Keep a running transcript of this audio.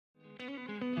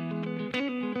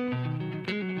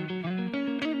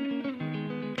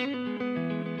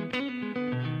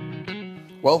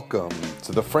Welcome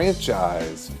to the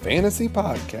Franchise Fantasy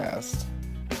Podcast.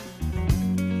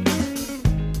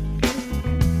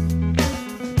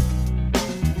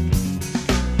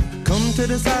 Come to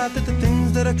decide that the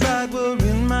things that I tried were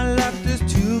in my life just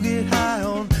to get high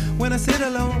on. When I sit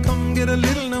alone, come get a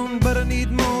little known, but I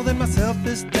need more than myself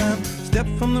this time. Step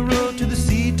from the road to the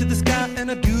sea to the sky,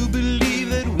 and I do believe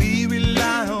that we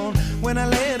rely on. When I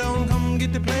lay it on, come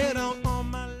get to play it on all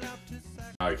my life.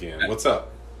 I can. What's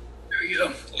up? There we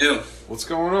go. Yeah. What's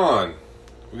going on?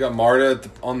 We got Marta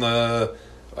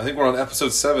I think we're on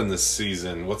episode 7 this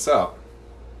season. What's up?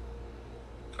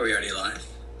 Are we already live?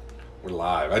 We're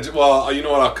live. Well, you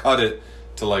know what? I'll cut it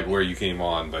to like where you came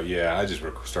on, but yeah, I just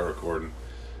start recording.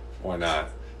 Why not?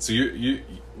 So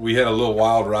we had a little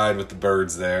wild ride with the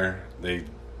Birds there. They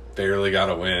barely got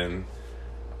a win.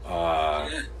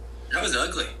 Yeah, that was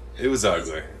ugly. It was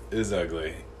ugly.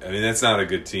 I mean, that's not a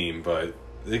good team, but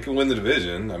they can win the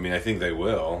division. I mean, I think they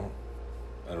will.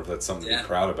 I don't know if that's something to be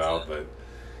proud about, but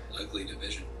ugly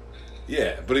division.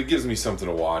 Yeah, but it gives me something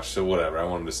to watch, so whatever. I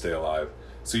want them to stay alive.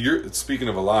 So speaking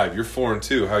of alive, you're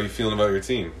 4-2. How are you feeling about your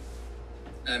team?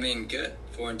 I mean, good.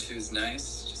 4-2 is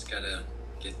nice. Just gotta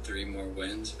get 3 more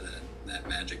wins for that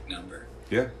magic number.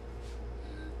 Yeah.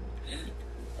 Yeah.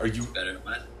 Are you better than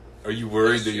what? Are you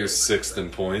worried that you're 6th in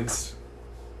points?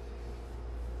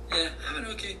 Yeah, I have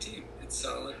an okay team. It's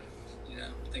solid.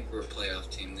 I think we're a playoff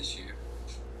team this year.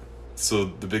 So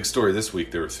the big story this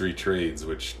week, there were 3 trades,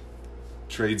 which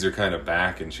trades are kind of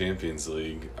back in Champions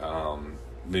League.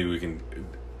 Maybe we can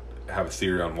have a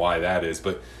theory on why that is,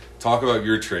 but talk about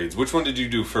your trades. Which one did you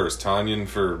do first? Tanyan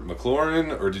for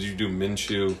McLaurin, or did you do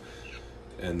Minshew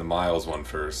and the Miles one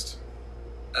first?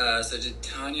 So I did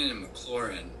Tanyan and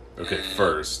McLaurin. Okay,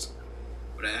 first.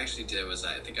 What I actually did was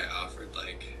I think I offered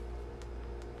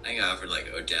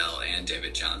Odell and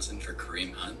David Johnson for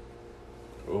Kareem Hunt.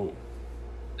 Oh.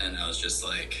 And I was just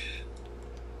like,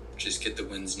 just get the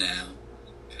wins now,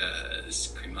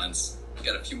 because Kareem Hunt's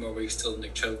got a few more weeks till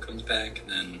Nick Chubb comes back, and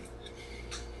then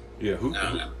yeah, I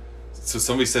don't know. So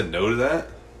somebody said no to that?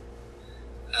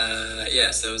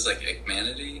 Yeah, so it was like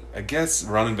Ekmanity. I guess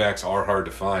running backs are hard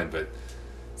to find, but it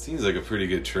seems like a pretty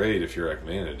good trade if you're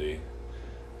Ekmanity.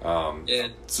 Yeah.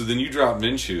 So then you dropped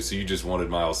Minshew, so you just wanted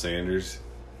Miles Sanders?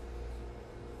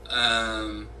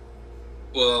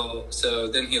 Well, so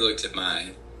then he looked at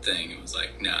my thing and was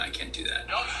like, no, I can't do that.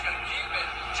 Jones is going to keep it.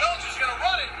 Jones is going to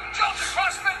run it. Jones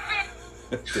across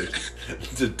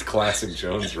midfield. The classic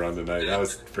Jones run tonight. That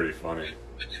was pretty funny.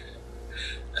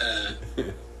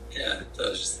 Yeah, that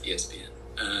was just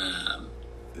ESPN.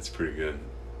 It's pretty good.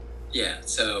 Yeah,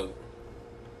 so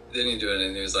then he do it,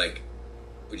 and he was like,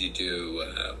 would you do,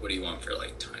 what do you want for,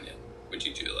 like, Tanya? Would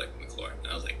you do, like, McLaurin?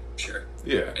 And I was like, sure.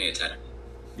 Yeah. Any attack.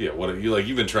 Yeah,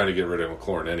 you've been trying to get rid of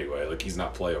McLaurin anyway. Like, he's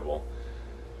not playable.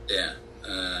 Yeah.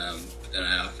 Then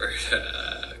I offered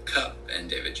Kupp and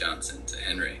David Johnson to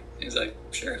Henry. He's like,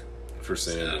 sure. For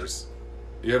Sanders.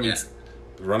 Yeah, I mean,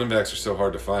 the running backs are so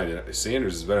hard to find.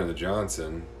 Sanders is better than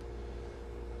Johnson,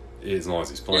 as long as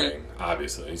he's playing. Yeah.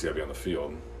 Obviously, he's got to be on the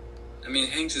field. I mean,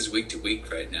 Hanks is week to week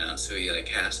right now, so he like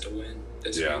has to win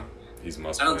this week. Yeah, he's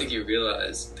must. I don't think you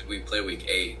realize that we play week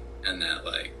 8 and that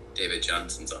like David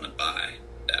Johnson's on a bye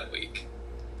that week.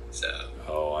 So.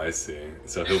 Oh, I see.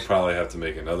 So he'll probably have to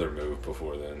make another move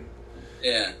before then.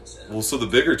 Yeah. So the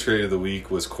bigger trade of the week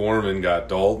was Corman got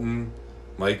Dalton,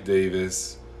 Mike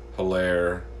Davis,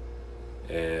 Hilaire,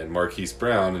 and Marquise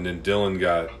Brown, and then Dylan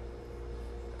got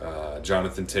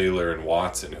Jonathan Taylor and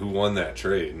Watson. Who won that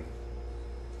trade?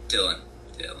 Dylan.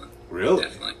 Really?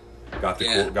 Definitely.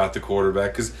 Got the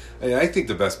quarterback, because I think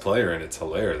the best player in it's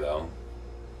Hilaire though.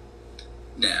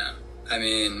 No, I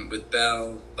mean with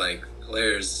Bell, like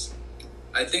Hilaire's.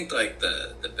 I think like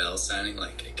the Bell signing,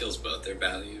 like it kills both their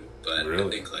value, but really? I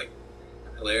think like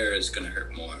Hilaire is going to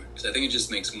hurt more, because I think it just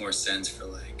makes more sense for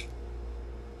like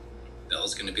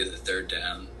Bell's going to be the third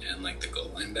down and like the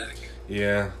goal line back.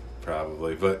 Yeah,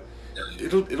 probably, but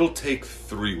it'll take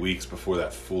 3 weeks before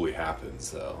that fully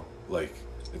happens though. Like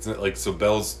it's not like, so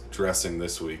Bell's dressing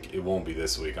this week. It won't be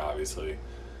this week, obviously.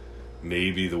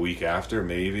 Maybe the week after,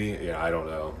 maybe. Yeah, I don't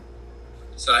know.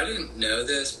 So I didn't know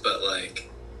this, but like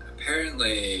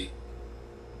apparently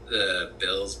the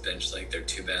Bills benched like their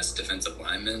 2 best defensive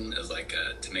linemen as like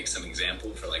to make some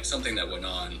example for like something that went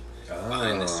on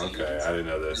behind the scenes. Okay, I didn't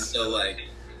know this. And so like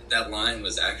that line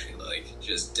was actually like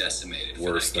just decimated.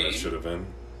 Worse for that than game. It should have been.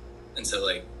 And so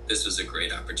like this was a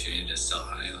great opportunity to sell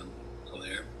high on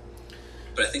Hilaire.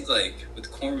 But I think like with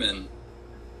Corman,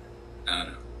 I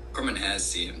don't know. Corman has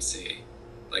CMC.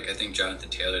 Like I think Jonathan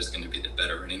Taylor is going to be the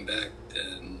better running back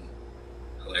than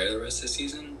Hilaire the rest of the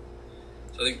season.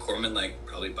 So I think Coleman like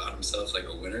probably bought himself like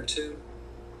a win or two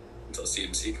until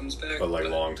CMC comes back. But like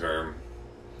long term.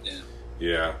 Yeah.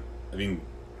 Yeah. I mean,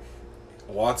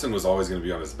 Watson was always going to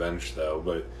be on his bench though,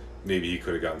 but maybe he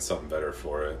could have gotten something better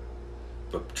for it.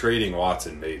 But trading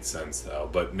Watson made sense though,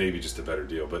 but maybe just a better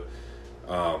deal. But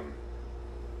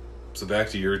so back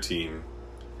to your team.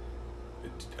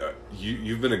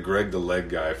 You've been a Greg the Leg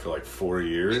guy for like 4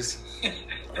 years.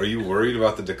 Are you worried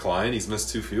about the decline? He's missed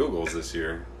 2 field goals this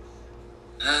year.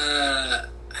 I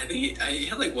think he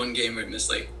had like one game where he missed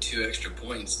like 2 extra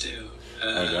points too.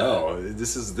 I know.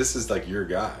 This is like your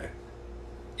guy.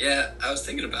 Yeah, I was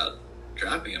thinking about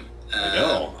dropping him. I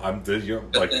know.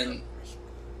 But like then,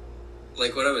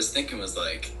 like what I was thinking was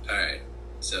like, all right,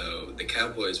 so the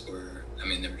Cowboys were, I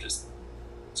mean, they were just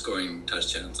scoring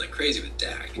touchdowns like crazy with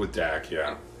Dak. with Dak,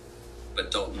 yeah.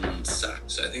 But Dalton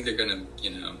sucks, so I think they're gonna,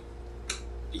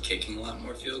 be kicking a lot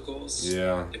more field goals.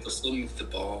 Yeah. They'll still move the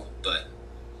ball, but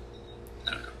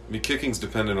I don't know. I mean, kicking's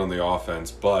dependent on the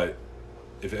offense, but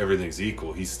if everything's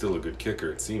equal, he's still a good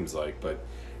kicker, it seems like. But,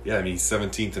 yeah, I mean, he's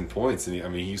 17th in points,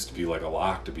 and he used to be like a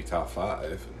lock to be top 5.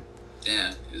 And,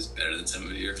 Yeah, he was better than some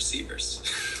of your receivers.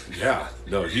 yeah.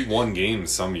 No, he won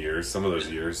games some years, some of those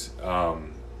years.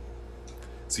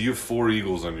 So you have 4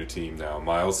 Eagles on your team now.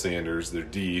 Miles Sanders, their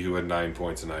D, who had 9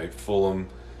 points tonight. Fulham,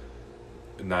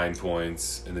 9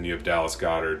 points. And then you have Dallas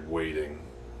Goedert waiting.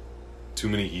 Too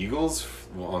many Eagles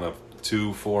on a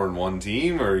 2-4-1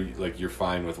 team? Or like you're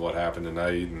fine with what happened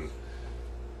tonight? And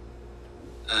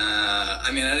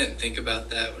I mean, I didn't think about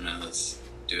that when I was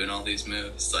doing all these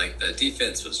moves. Like, the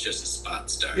defense was just a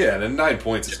spot start. yeah, and then 9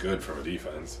 points is good from a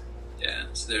defense. Yeah,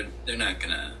 so they're not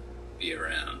going to be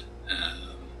around.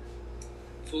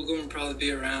 Fulgham will probably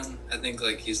be around. I think,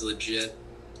 like, he's legit.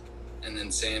 And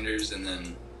then Sanders, and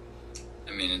then,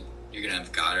 I mean, you're going to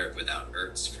have Goddard without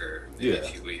Ertz for maybe a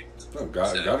few weeks. No,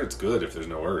 Goddard's good if there's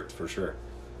no Ertz, for sure.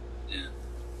 Yeah.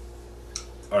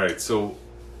 All right, so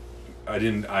I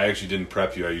actually didn't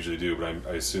prep you. I usually do, but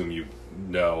I assume you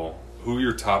know. Who are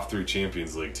your top 3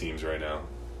 Champions League teams right now?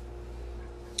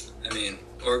 I mean,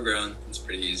 Orgrown, it's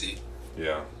pretty easy.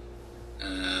 Yeah.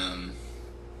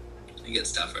 It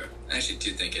gets tougher. I actually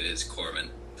do think it is Corbin.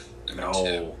 Number 2.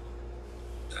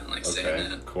 I don't like saying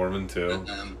that. Corbin too.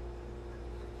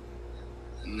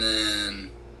 And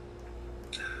then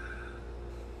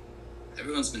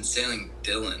everyone's been saying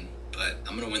Dylan, but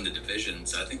I'm going to win the division,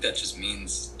 so I think that just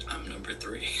means I'm number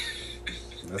 3.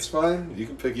 That's fine. You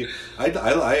can pick you. I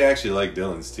actually like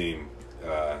Dylan's team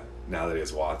now that he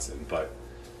has Watson, but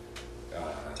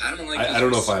I don't like. I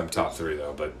don't know if I'm top 3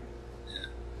 though. But Yeah.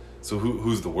 so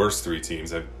who's the worst 3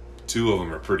 teams? 2 of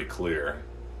them are pretty clear.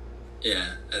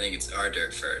 Yeah, I think it's our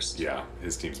dirt first. Yeah,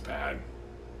 his team's bad.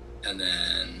 And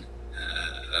then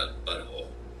Butthole.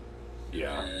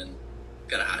 Yeah. And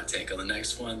got a hot take on the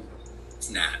next one. It's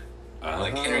Nat. Uh-huh.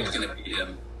 Like, Henry's going to beat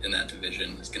him in that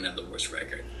division. He's going to have the worst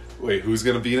record. Wait, who's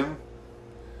gonna beat him?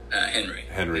 Henry.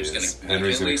 Henry's gonna at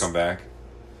least come back.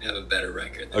 Have a better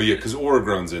record. Oh yeah, because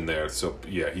Orgrown's in there, so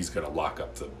yeah, he's gonna lock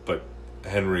up But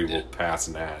Henry will pass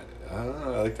Nat. I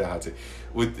like that hot take.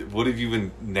 What have you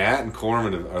been? Nat and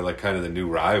Corman are like kind of the new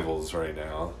rivals right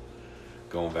now,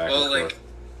 going back and forth.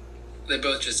 They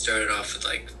both just started off with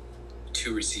like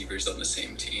 2 receivers on the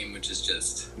same team, which is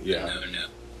just no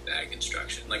bad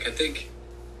construction. Like, I think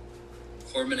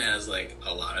Corbin has like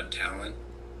a lot of talent,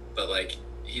 but like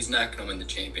he's not going to win the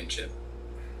championship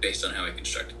based on how he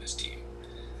constructed this team.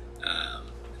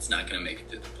 It's not going to make it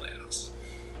through the playoffs,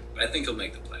 but I think he'll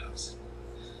make the playoffs.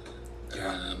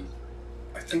 Yeah.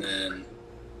 I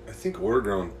think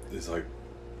Orgrown is like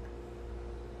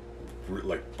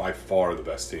by far the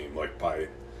best team.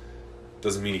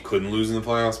 Doesn't mean he couldn't lose in the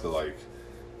playoffs, but like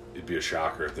it'd be a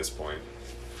shocker at this point.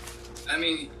 I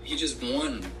mean, he just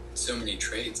won so many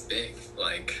trades big.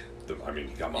 Like, he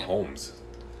got Mahomes.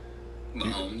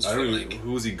 Mahomes.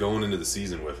 Who was he going into the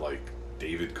season with? Like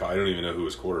David. I don't even know who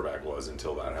his quarterback was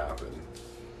until that happened.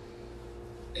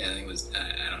 Yeah, I think it was.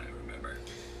 I don't even remember.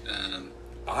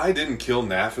 I didn't kill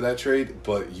Nat for that trade,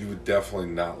 but you would definitely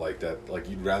not like that. Like,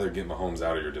 you'd rather get Mahomes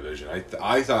out of your division.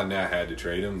 I thought Nat had to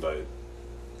trade him, but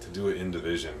to do it in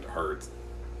division hurts.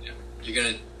 Yeah, you're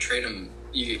gonna trade him.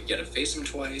 You gotta face him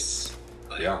twice.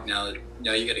 Like, yeah. Now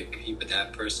you gotta compete with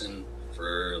that person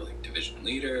for like division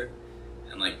leader,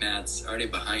 and like Nat's already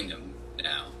behind him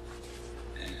now.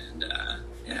 And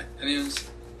I mean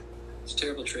it's a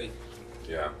terrible trade.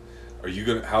 Yeah.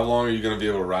 How long are you gonna be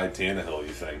able to ride Tannehill,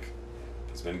 you think?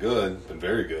 It's been good, been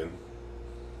very good.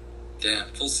 Yeah,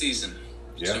 full season.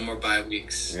 Just no more bye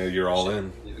weeks. Yeah, you're all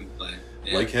in. Play.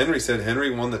 Yeah. Like Henry said,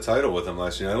 Henry won the title with him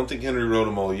last year. I don't think Henry rode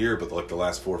him all year, but like the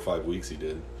last 4 or 5 weeks he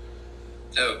did.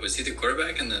 Oh, was he the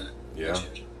quarterback in the? Yeah,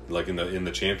 like in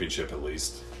the championship at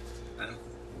least.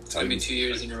 It's gonna be 2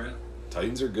 years in a row.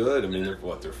 Titans are good. I mean, they're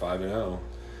 5-0. All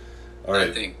right.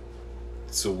 I think.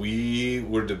 So we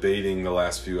were debating the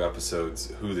last few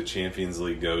episodes who the Champions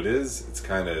League GOAT is. It's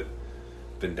kind of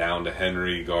been down to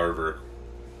Henry, Garver.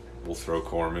 We'll throw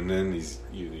Corman in. He's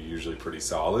usually pretty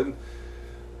solid.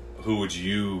 Who would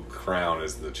you crown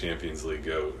as the Champions League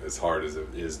GOAT, as hard as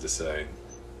it is to say?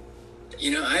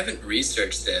 You know, I haven't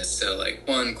researched this, so, like,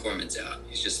 Corman's out.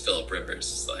 He's just Philip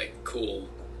Rivers. It's like, cool,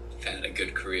 had a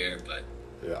good career, but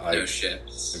no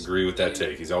ships. Agree with that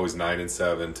take. He's always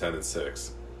 9-7,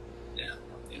 10-6. Yeah,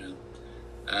 you know.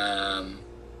 I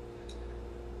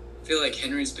feel like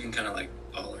Henry's been kind of like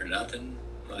all or nothing.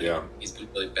 Like, he's been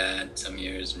really bad some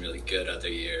years and really good other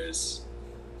years.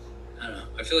 I don't know.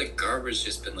 I feel like Garber's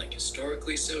just been, like,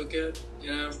 historically so good,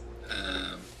 you know?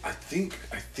 I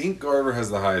think Garber has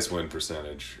the highest win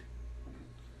percentage.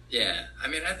 Yeah, I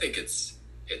mean, I think it's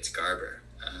Garber.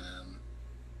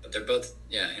 But they're both,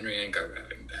 Henry and Garber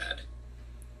having bad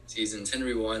seasons.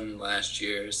 Henry won last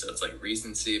year, so it's like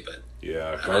recency, but...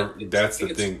 Yeah, that's the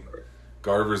thing.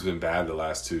 Garber's been bad the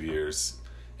last 2 years.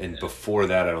 And before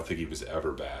that, I don't think he was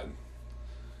ever bad.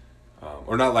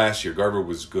 Or not last year. Garber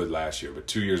was good last year, but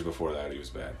 2 years before that, he was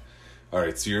bad. All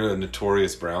right, so you're a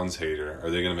notorious Browns hater. Are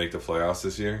they going to make the playoffs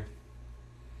this year?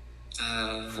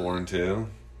 4-2?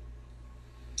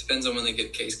 Depends on when they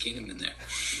get Case Keenum in there.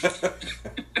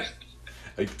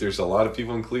 There's a lot of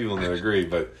people in Cleveland that agree,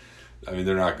 but, I mean,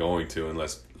 they're not going to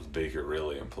unless Baker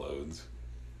really implodes.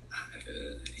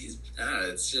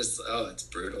 It's just, it's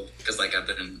brutal. Because, like, I've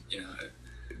been,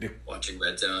 watching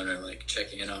Red Zone or, like,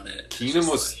 checking in on it.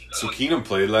 Keenum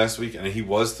played last week, and he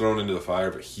was thrown into the fire,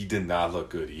 but he did not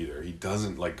look good either. He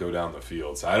doesn't, like, go down the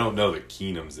field, so I don't know that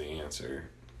Keenum's the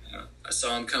answer. I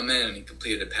saw him come in, and he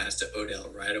completed a pass to Odell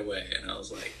right away, and I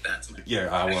was like, that's my... Yeah,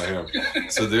 I want him.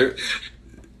 So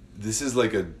this is,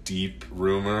 like, a deep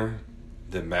rumor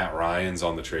that Matt Ryan's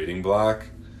on the trading block.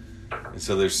 And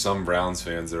so there's some Browns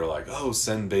fans that are like, oh,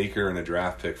 send Baker and a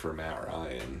draft pick for Matt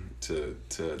Ryan to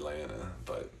Atlanta.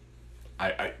 But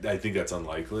I think that's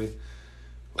unlikely.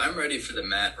 I'm ready for the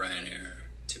Matt Ryan era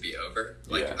to be over.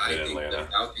 Like, I think the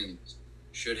Falcons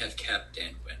should have kept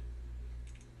Dan Quinn.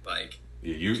 Like,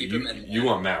 you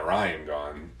want Matt Ryan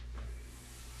gone.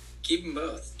 Keep them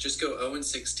both. Just go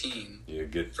 0-16. You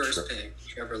get first pick,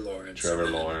 Trevor Lawrence.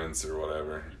 Or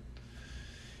whatever.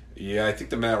 Yeah, I think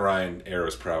the Matt Ryan era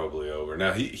is probably over.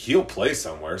 Now, he'll play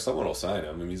somewhere. Someone will sign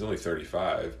him. I mean, he's only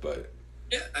 35, but...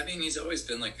 Yeah, I mean, he's always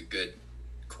been, like, a good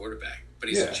quarterback, but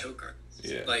he's a choker.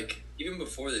 Yeah. Like, even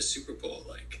before the Super Bowl,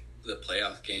 like, the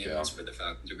playoff games where the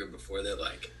Falcons were good before, they're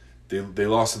like... They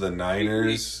lost to the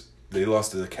Niners. They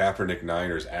lost to the Kaepernick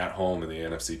Niners at home in the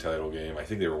NFC title game. I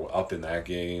think they were up in that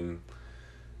game.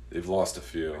 They've lost a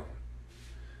few.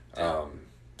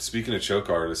 Speaking of choke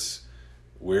artists...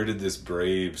 Where did this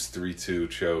Braves 3-2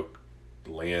 choke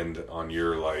land on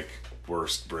your, like,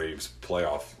 worst Braves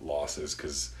playoff losses?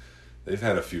 Because they've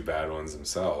had a few bad ones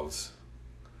themselves.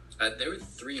 They were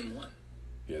 3-1.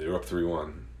 Yeah, they were up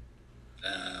 3-1.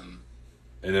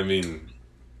 And, I mean,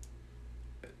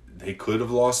 they could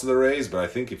have lost to the Rays, but I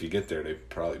think if you get there, they'd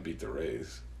probably beat the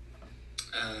Rays.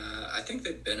 I think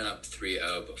they've been up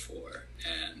 3-0 before.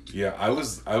 And yeah, I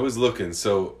was looking.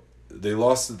 So... They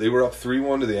lost. They were up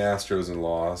 3-1 to the Astros and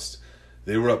lost.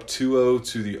 They were up 2-0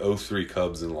 to the 0-3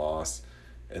 Cubs and lost.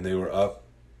 And they were up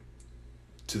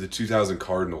to the 2000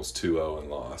 Cardinals 2-0 and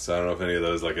lost. I don't know if any of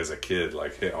those, like, as a kid,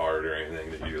 like, hit hard or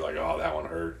anything that you're like, oh, that one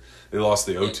hurt. They lost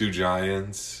the 0-2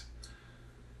 Giants.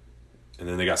 And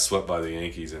then they got swept by the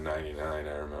Yankees in 99,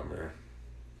 I remember.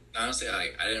 Honestly,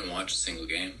 I didn't watch a single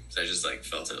game. So I just, like,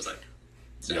 felt it was like...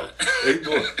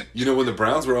 When the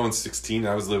Browns were 0-16,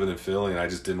 I was living in Philly and I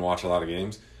just didn't watch a lot of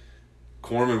games.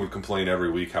 Corman would complain every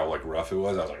week how, like, rough it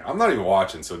was. I was like, I'm not even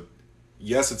watching. So,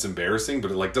 yes, it's embarrassing, but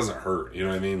it, like, doesn't hurt. You know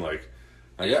what I mean? Like,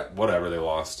 yeah, whatever, they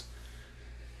lost.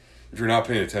 If you're not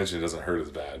paying attention, it doesn't hurt as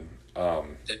bad. I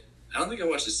don't think I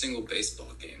watched a single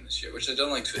baseball game this year, which I don't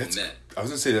like to admit. I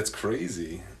was going to say, that's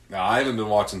crazy. Now, I haven't been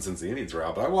watching since the Indians were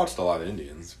out, but I watched a lot of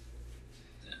Indians.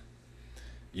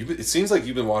 It seems like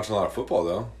you've been watching a lot of football,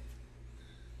 though.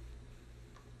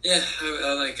 Yeah,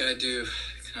 I do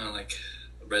kind of like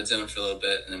Red Zone for a little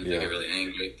bit, and then I get really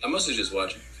angry. I'm mostly just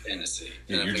watching fantasy.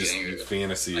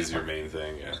 Fantasy is your main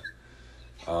thing, yeah.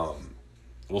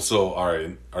 Well, so all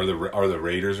right, are the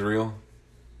Raiders real?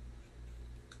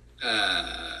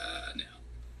 No.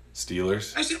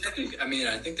 Steelers? Actually,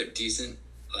 I think they're decent.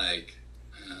 Like,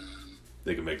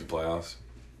 they can make the playoffs.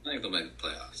 I think they'll make the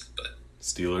playoffs, but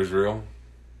Steelers real?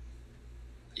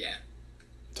 Yeah.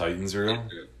 Titans real?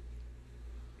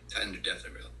 Titans are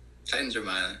definitely real. Titans are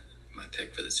my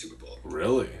pick for the Super Bowl.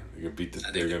 Really? They're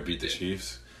gonna beat the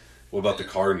Chiefs? What about the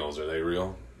Cardinals? Are they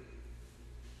real?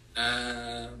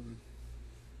 I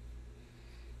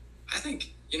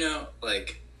think,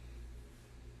 like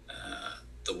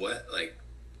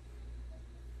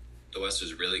the West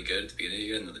was really good at the beginning of the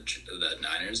year, and the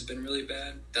Niners have been really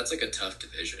bad. That's like a tough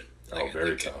division.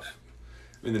 Very tough.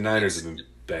 I mean, the Niners have been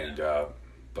banged up,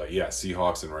 but yeah,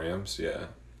 Seahawks and Rams, yeah.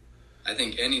 I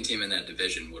think any team in that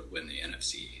division would win the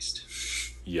NFC East.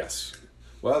 Yes.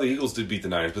 Well, the Eagles did beat the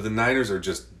Niners, but the Niners are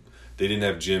just, they didn't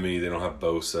have Jimmy, they don't have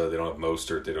Bosa, they don't have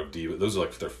Mostert, they don't have Diva. Those are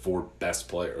like their 4 best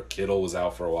players. Kittle was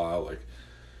out for a while. Like,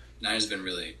 Niners have been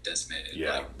really decimated.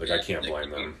 Yeah, I can't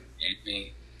blame them.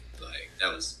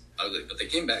 That was ugly, but they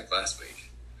came back last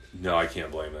week. No, I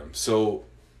can't blame them. So,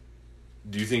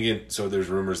 do you think so there's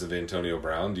rumors of Antonio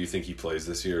Brown. Do you think he plays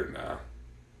this year or nah?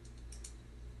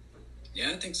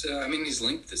 Yeah, I think so. I mean, he's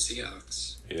linked to the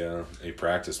Seahawks. Yeah, he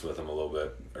practiced with him a little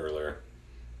bit earlier.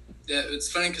 Yeah, it's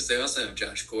funny because they also have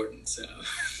Josh Gordon, so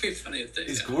it'd be funny if they...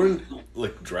 Is Gordon,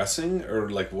 like, dressing or,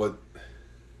 like, what?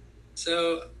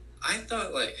 So, I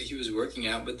thought, like, he was working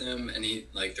out with them, and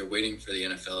they're waiting for the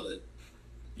NFL to...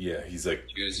 Yeah, he's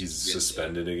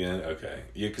suspended again? Okay.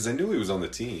 Yeah, because I knew he was on the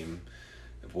team.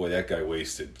 Boy, that guy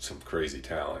wasted some crazy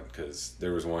talent, because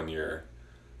there was one year,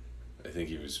 I think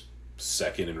he was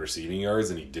second in receiving yards,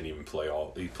 and he didn't even play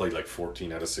he played like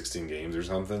 14 out of 16 games or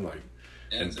something, like,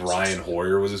 yeah, and Brian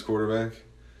Hoyer was his quarterback.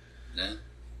 Yeah.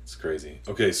 It's crazy.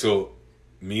 Okay, so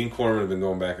me and Corman have been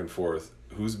going back and forth.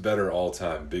 Who's better all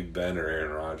time, Big Ben or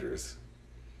Aaron Rodgers?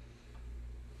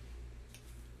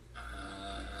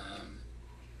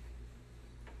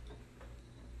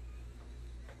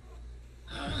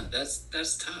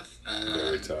 That's tough.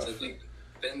 Very tough. So I think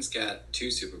Ben's got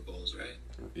 2 Super Bowls, right?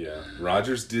 Yeah.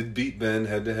 Rodgers did beat Ben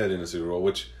head-to-head in a Super Bowl,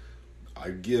 which I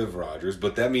give Rodgers,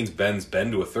 but that means Ben's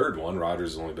been to a third one.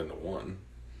 Rodgers has only been to one.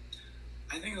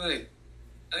 I think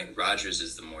Rodgers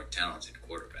is the more talented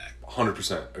quarterback.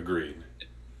 100% agreed.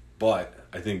 But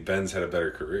I think Ben's had a better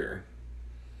career.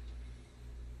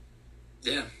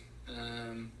 Yeah.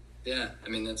 Yeah, I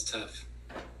mean, that's tough.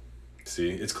 See,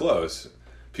 it's close.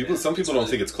 Some people don't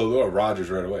think it's close. Oh, Rodgers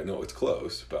right away. No, it's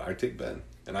close. But I take Ben.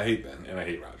 And I hate Ben. And I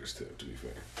hate Rodgers, too, to be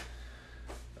fair.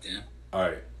 Yeah. All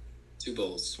right. 2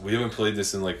 bowls. We haven't played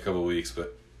this in like a couple of weeks,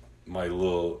 but my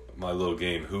little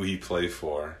game, who he play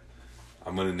for.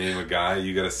 I'm going to name a guy.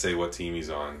 You got to say what team he's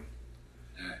on.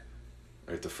 All right.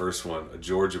 All right, the first one, a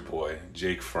Georgia boy,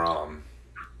 Jake Fromm.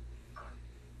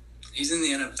 He's in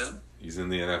the NFL? He's in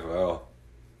the NFL.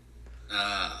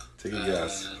 Take a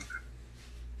guess.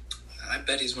 I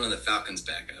bet he's one of the Falcons'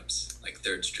 backups, like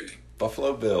 3rd string.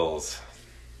 Buffalo Bills.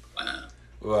 Wow.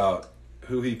 Well,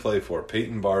 who he play for?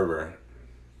 Peyton Barber.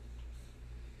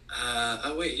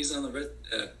 Oh wait, he's on the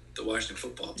Washington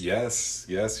football team. Yes,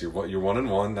 you're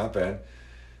 1-1, not bad.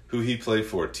 Who he play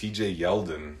for? T.J.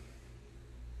 Yeldon.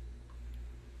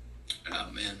 Oh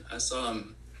man, I saw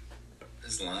him.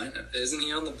 His line, isn't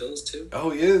he on the Bills too?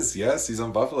 Oh, he is. Yes, he's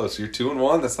on Buffalo. So you're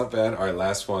 2-1. That's not bad. All right,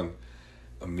 last one.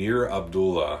 Amir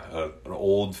Abdullah, an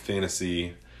old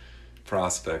fantasy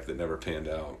prospect that never panned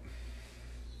out.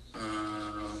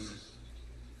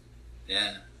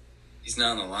 Yeah, he's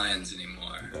not on the Lions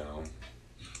anymore. No.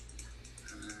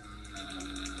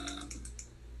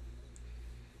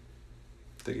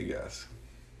 Take a guess.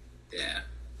 Yeah,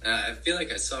 I feel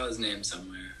like I saw his name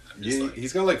somewhere.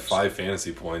 He's got like 5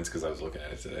 fantasy points because I was looking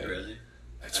at it today. Really?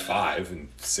 It's 5 in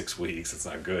 6 weeks. It's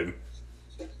not good.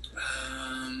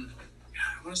 I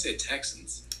want to say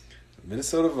Texans.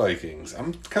 Minnesota Vikings.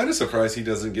 I'm kind of surprised he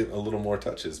doesn't get a little more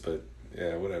touches, but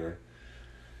yeah, whatever.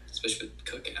 Especially with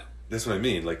Cookout. That's what I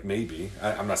mean. Like, maybe.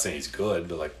 I'm not saying he's good,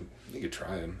 but like, you could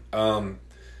try him.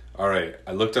 All right.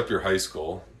 I looked up your high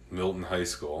school, Milton High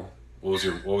School. What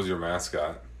was your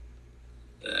mascot?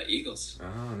 The Eagles.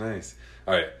 Oh, nice.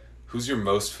 All right. Who's your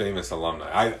most famous alumni?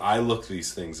 I look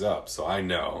these things up, so I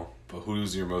know. But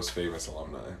who's your most famous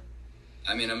alumni?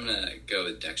 I mean, I'm going to go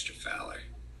with Dexter Fowler.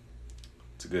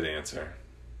 It's a good answer.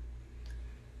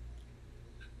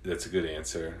 That's a good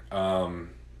answer.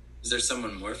 Is there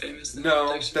someone more famous than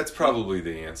No, Dexter? that's probably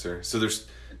the answer. So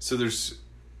there's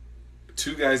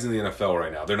 2 guys in the NFL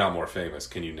right now. They're not more famous.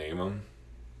 Can you name them?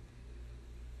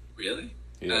 Really?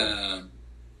 Yeah.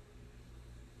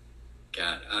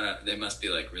 God, they must be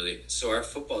like really. So our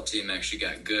football team actually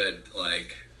got good.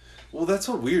 Like, well, that's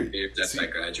what weird. That's my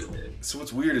graduate. So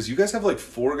what's weird is you guys have like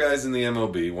 4 guys in the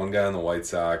MLB, 1 guy on the White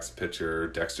Sox, pitcher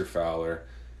Dexter Fowler.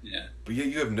 Yeah. But yet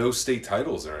you have no state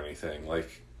titles or anything.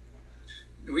 Like,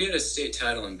 We had a state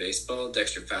title in baseball.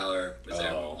 Dexter Fowler was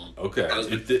there. Okay.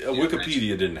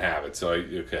 Wikipedia didn't have it, so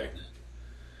okay.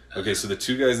 Okay, so the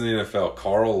two guys in the NFL,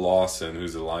 Carl Lawson,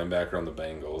 who's a linebacker on the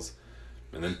Bengals,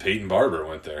 and then Peyton Barber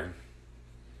went there.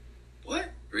 What?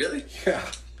 Really? Yeah.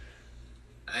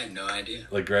 I had no idea.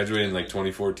 Like graduated in like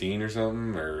 2014 or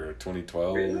something, or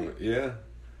 2012. Really? Yeah.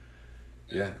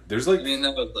 Yeah. There's like... I mean,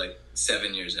 that was like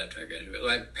 7 years after I graduated.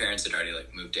 My parents had already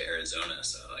like moved to Arizona,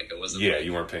 so like it wasn't... Yeah, like,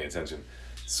 you weren't paying attention.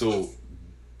 So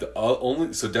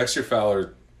so Dexter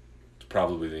Fowler,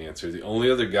 probably the answer. The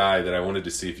only other guy that I wanted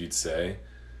to see if you'd say,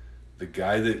 the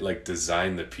guy that like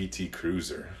designed the PT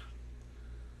Cruiser.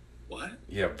 What?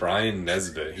 Yeah, Brian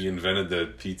Nesbitt. He invented the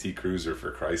PT Cruiser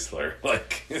for Chrysler.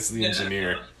 Like, it's the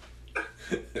engineer.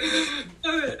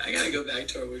 I gotta go back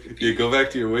to our Wikipedia. Yeah, go back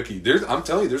to your wiki. I'm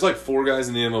telling you, there's like 4 guys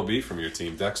in the MLB from your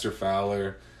team. Dexter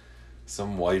Fowler,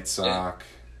 some White Sox.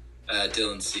 Yeah.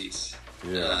 Dylan Cease.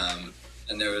 Yeah.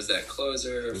 And there was that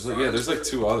closer. There's like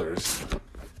 2 others.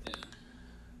 Yeah.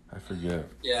 I forget.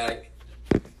 Yeah,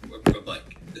 we're from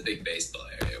like the big baseball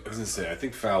area. I was gonna say, I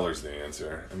think Fowler's the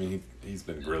answer. I mean, he's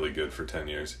been really good for 10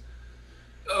 years.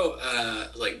 Oh,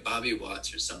 like Bobby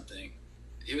Watts or something.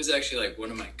 He was actually like one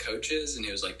of my coaches, and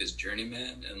he was like this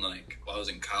journeyman. And like while I was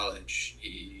in college,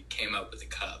 he came up with the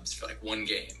Cubs for like one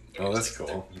game. Oh, that's like,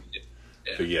 cool.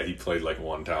 Yeah. But yeah, he played like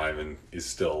one time and is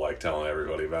still like telling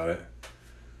everybody about it.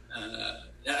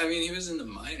 I mean, he was in the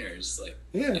minors, like,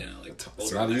 yeah, you know, like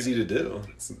it's not easy to do.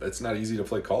 It's not easy to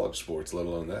play college sports, let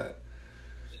alone that.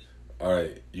 All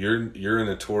right, you're a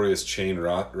notorious chain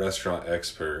restaurant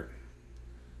expert.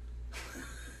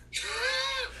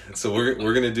 So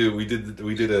we're gonna do we did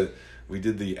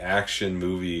the action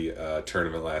movie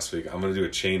tournament last week. I'm gonna do a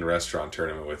chain restaurant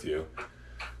tournament with you.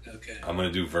 Okay. I'm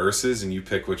gonna do verses, and you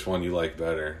pick which one you like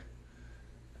better.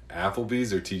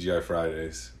 Applebee's or TGI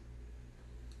Fridays?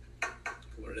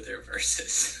 What are their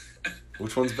verses?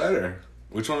 Which one's better?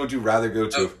 Which one would you rather go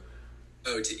to?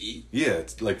 Oh, to eat? Yeah,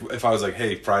 it's like if I was like,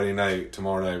 hey, Friday night,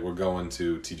 tomorrow night, we're going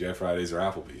to TGI Fridays or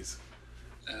Applebee's.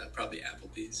 Probably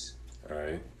Applebee's. All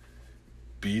right.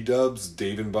 B-Dubs,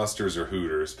 Dave & Buster's, or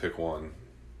Hooters? Pick one.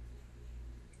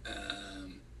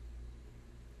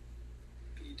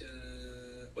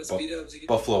 What's B-Dubs again?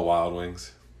 Buffalo Wild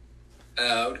Wings.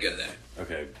 I would go there.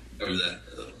 Okay. Over there.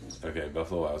 Okay,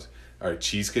 Buffalo Wild Wings. All right,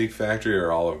 Cheesecake Factory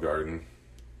or Olive Garden?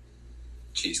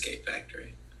 Cheesecake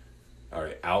Factory. All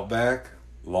right, Outback,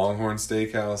 Longhorn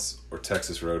Steakhouse, or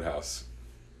Texas Roadhouse?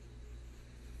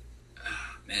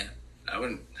 Man, I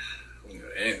wouldn't go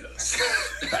to any of those.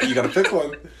 You gotta pick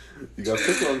one.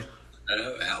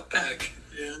 Outback.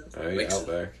 Yeah. All right,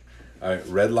 Outback. All right,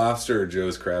 Red Lobster or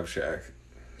Joe's Crab Shack?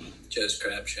 Joe's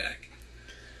Crab Shack.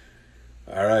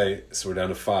 All right, so we're down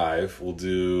to 5.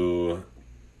 We'll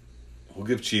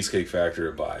give Cheesecake Factory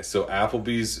a bye. So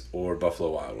Applebee's or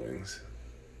Buffalo Wild Wings?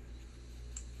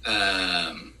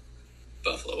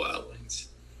 Buffalo Wild Wings.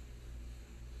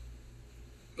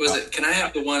 Can I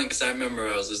have the one? Because I remember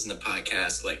I was listening to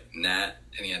podcasts like Nat,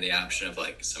 and he had the option of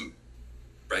like some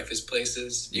breakfast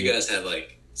places. You guys had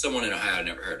like someone in Ohio I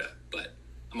never heard of, but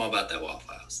I'm all about that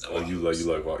Waffle House. You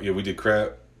like Waffle? Yeah, we did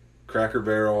Cracker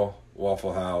Barrel,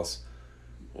 Waffle House,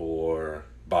 or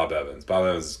Bob Evans. Bob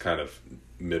Evans is kind of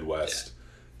Midwest. Yeah.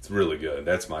 It's really good.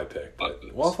 That's my pick.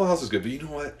 But Waffle House is good. But you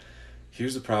know what?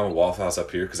 Here's the problem with Waffle House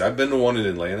up here, because I've been to one in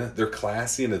Atlanta. They're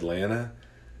classy in Atlanta.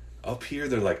 Up here,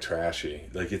 they're like trashy.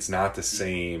 Like, it's not the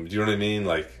same. Do you know what I mean?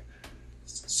 Like,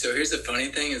 so here's the funny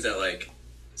thing is that like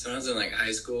sometimes in like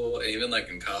high school, and even like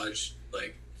in college,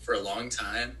 like for a long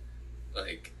time,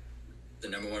 like the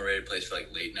number 1 rated place for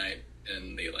like late night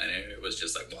in the Atlanta area was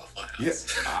just like Waffle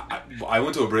House. Yeah, I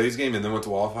went to a Braves game and then went to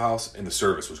Waffle House, and the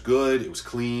service was good. It was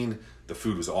clean. The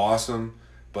food was awesome.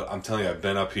 But I'm telling you, I've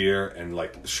been up here, and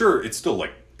like, sure, it's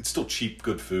still cheap,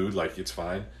 good food. Like, it's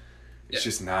fine. It's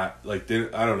just not like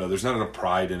I don't know. There's not enough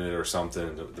pride in it or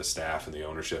something. The staff and the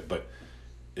ownership, but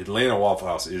Atlanta Waffle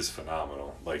House is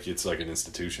phenomenal. Like, it's like an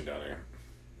institution down there.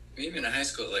 Even in high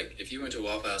school, like if you went to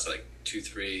Waffle House like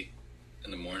 2-3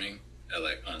 in the morning,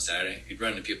 like on a Saturday, you'd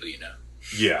run into people you know.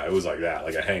 Yeah, it was like that,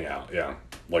 like a hangout. Yeah,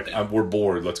 like we're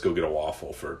bored. Let's go get a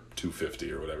waffle for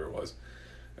 $2.50 or whatever it was.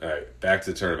 All right, back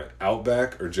to the tournament.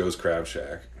 Outback or Joe's Crab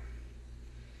Shack?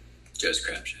 Joe's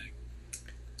Crab Shack.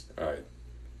 All right.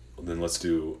 Well, then let's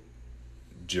do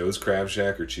Joe's Crab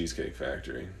Shack or Cheesecake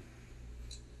Factory?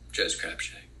 Joe's Crab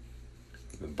Shack.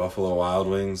 The Buffalo Wild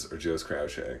Wings or Joe's Crab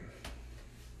Shack?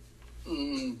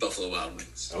 Buffalo Wild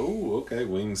Wings. Oh, okay.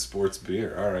 Wings, sports,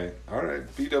 beer. All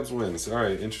right. B-Dubs wins. All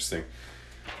right, interesting.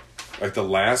 All right, the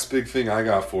last big thing I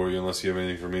got for you, unless you have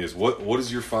anything for me, is what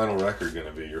is your final record going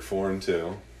to be? You're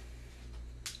 4-2.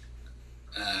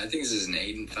 I think this is an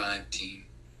 8-5 team.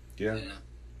 Yeah. You know?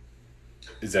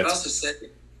 Is But that also say,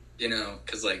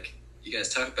 because like you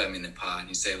guys talk about me in the pod, and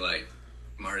you say like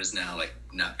Marta's now like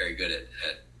not very good at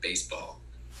baseball,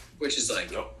 which is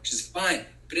fine.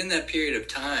 But in that period of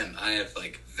time, I have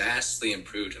like vastly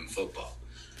improved in football.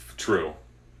 true?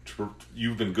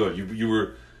 You've been good.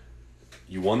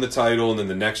 You won the title, and then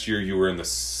the next year you were in the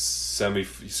semi.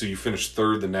 So you finished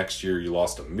third the next year. You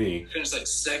lost to me. Finished like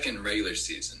second regular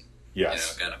season.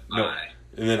 Yes. Got a No. bye.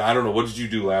 And then I don't know. What did you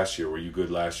do last year? Were you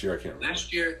good last year? I can't remember.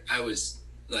 Last year, I was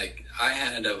like, I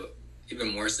had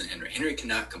even worse than Henry. Henry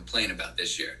cannot complain about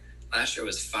this year. Last year I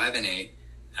was 5-8, and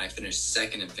I finished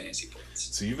second in fantasy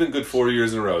points. So you've been good 4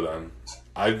 years in a row then.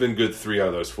 I've been good 3 out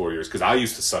of those 4 years because I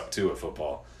used to suck too at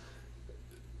football.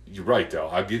 You're right, though.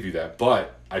 I'll give you that.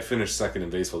 But I finished second in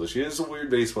baseball this year. It's a weird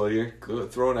baseball year.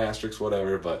 Throw an asterisk,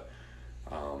 whatever. But,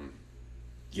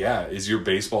 yeah, is your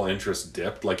baseball interest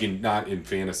dipped? Like, not in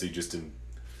fantasy, just in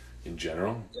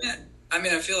general? Yeah, I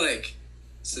mean, I feel like,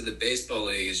 so the baseball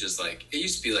league is just like, it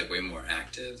used to be like way more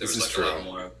active. There This was is like true. a lot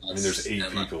more of us. I mean, there's 8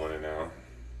 and, people in it now.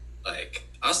 Like,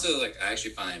 also, like, I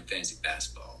actually find fantasy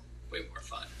basketball way more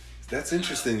fun. That's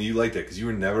interesting. You like that because you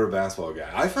were never a basketball guy.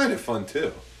 I find it fun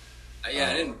too. I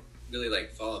didn't really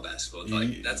like follow basketball. But,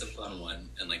 Ye- like, that's a fun one,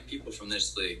 and like people from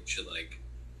this league should like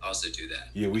also do that.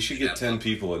 Yeah, we should get Yeah, 10 fun.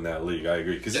 people in that league. I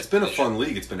agree because it's been a fun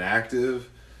league. It's been active.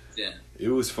 Yeah, It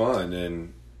was fun,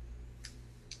 and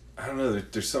I don't know.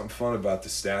 There's something fun about the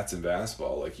stats in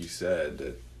basketball, like you said.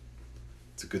 That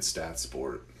it's a good stat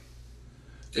sport.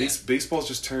 yeah, Baseball's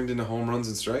just turned into home runs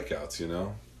and strikeouts, you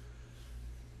know.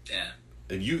 yeah.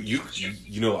 And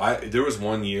there was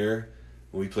one year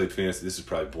when we played fantasy. This is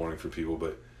probably boring for people,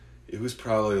 but it was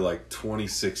probably like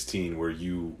 2016 where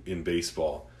you in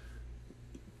baseball.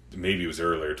 Maybe it was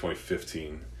earlier,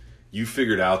 2015. You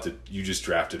figured out that you just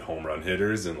drafted home run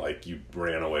hitters and like you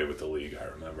ran away with the league. I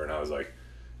remember, and I was like,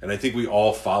 and I think we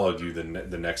all followed you the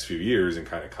next few years and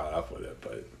kind of caught up with it.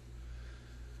 But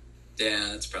Yeah,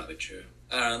 that's probably true.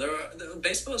 I don't know.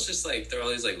 Baseball is just like, there are all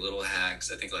these like little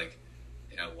hacks. I think like,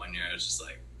 1 year I was just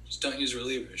like, just don't use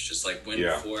relievers. Just like win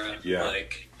Yeah. 4 out of Yeah.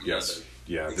 like, yes,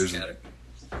 yeah, things there's scattered.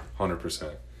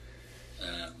 100%.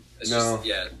 It's No. just,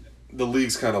 yeah. The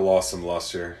league's kind of lost some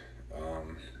luster.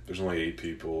 There's only 8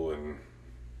 people in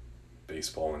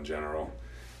baseball in general,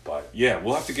 but yeah,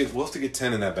 we'll have to get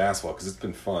 10 in that basketball because it's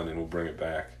been fun and we'll bring it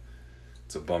back.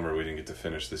 It's a bummer we didn't get to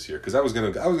finish this year because I was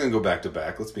gonna go back to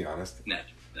back. Let's be honest. No.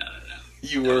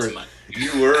 You That was were mine.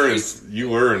 you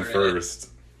were in Really? first.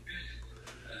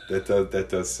 That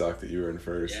does suck that you were in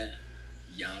first. Yeah.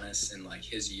 Giannis in like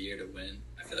his year to win.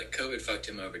 I feel like COVID fucked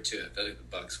him over too. I feel like the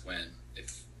Bucks win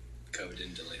if COVID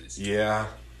didn't delay this. Yeah,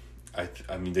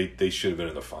 I mean they should have been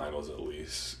in the finals at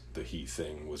least. The Heat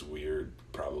thing was weird,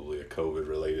 probably a COVID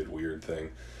related weird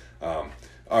thing. All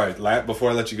right,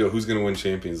 before I let you go, who's going to win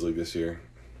Champions League this year?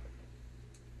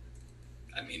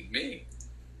 I mean, me.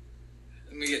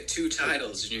 Let me get 2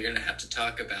 titles, and you're gonna have to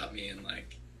talk about me in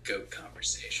like GOAT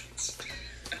conversations.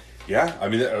 Yeah, I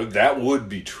mean that would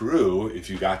be true if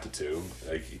you got to 2.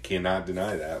 Like you cannot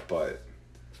deny that. But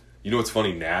you know what's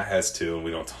funny? Nat has 2, and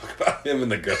we don't talk about him in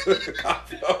the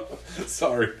GOAT.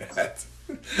 Sorry, Nat.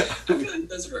 I feel like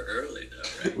those were early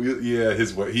though,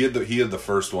 right? He had the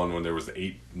first one when there was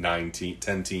 8, 9,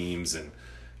 10 teams, and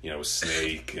it was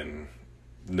Snake, and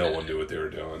no one knew what they were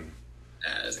doing.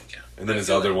 That doesn't count. And then I his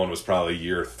feel other like- one was probably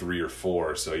year 3 or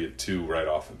 4, so he had 2 right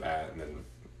off the bat, and then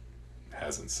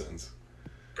hasn't since.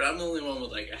 But I'm the only one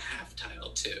with like a half title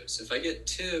too. So if I get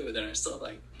 2, then I still have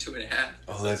like 2.5.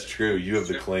 Oh, that's true. You have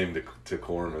the claim to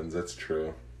Corman's. That's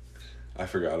true. I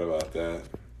forgot about that.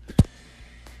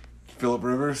 Phillip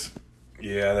Rivers?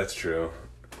 Yeah, that's true.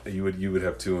 You would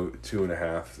have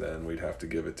 2.5. Then we'd have to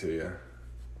give it to you.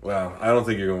 Well, I don't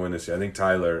think you're gonna win this year. I think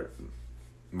Tyler,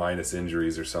 minus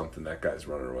injuries or something, that guy's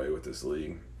running away with this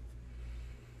league.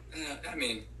 I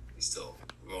mean, he's still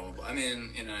vulnerable. I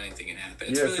mean, anything can happen.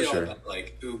 It's Yeah, really for all sure. about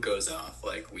like who goes off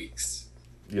like weeks.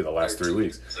 Yeah, the last 3 13,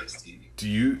 weeks. 16.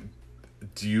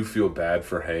 Do you feel bad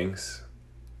for Hanks?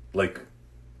 Like,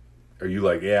 are you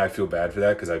like, yeah, I feel bad for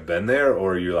that because I've been there,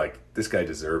 or are you like, this guy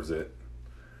deserves it?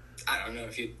 I don't know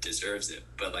if he deserves it,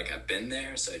 but like I've been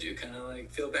there, so I do kind of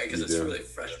like feel bad because You it's do. really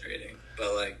frustrating.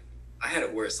 But like I had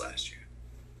it worse last year.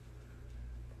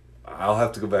 I'll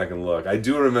have to go back and look. I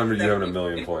do remember you having a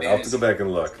million points. I'll have to go back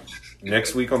and look.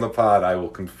 Next week on the pod, I will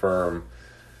confirm.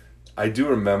 I do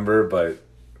remember, but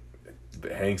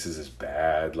Hanks is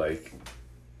bad. Like,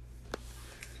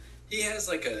 He has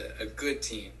like a good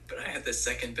team, but I had the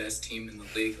second best team in the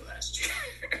league last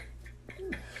year.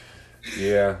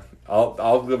 Yeah,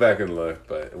 I'll go back and look,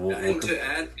 but And to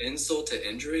add insult to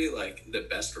injury, like the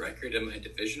best record in my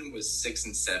division was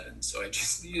 6-7, so I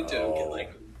just needed to get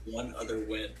like one other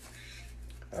win.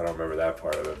 I don't remember that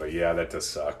part of it, but yeah, that does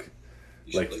suck.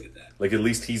 You should look at that. Like at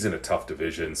least he's in a tough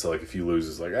division, so like if he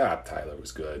loses, like Tyler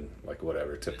was good, like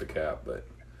whatever, tip the cap. But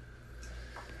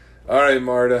all right,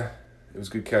 Marta, it was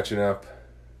good catching up.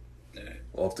 All right.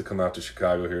 We'll have to come out to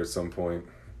Chicago here at some point.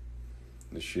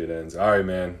 This shit ends. All right,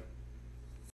 man.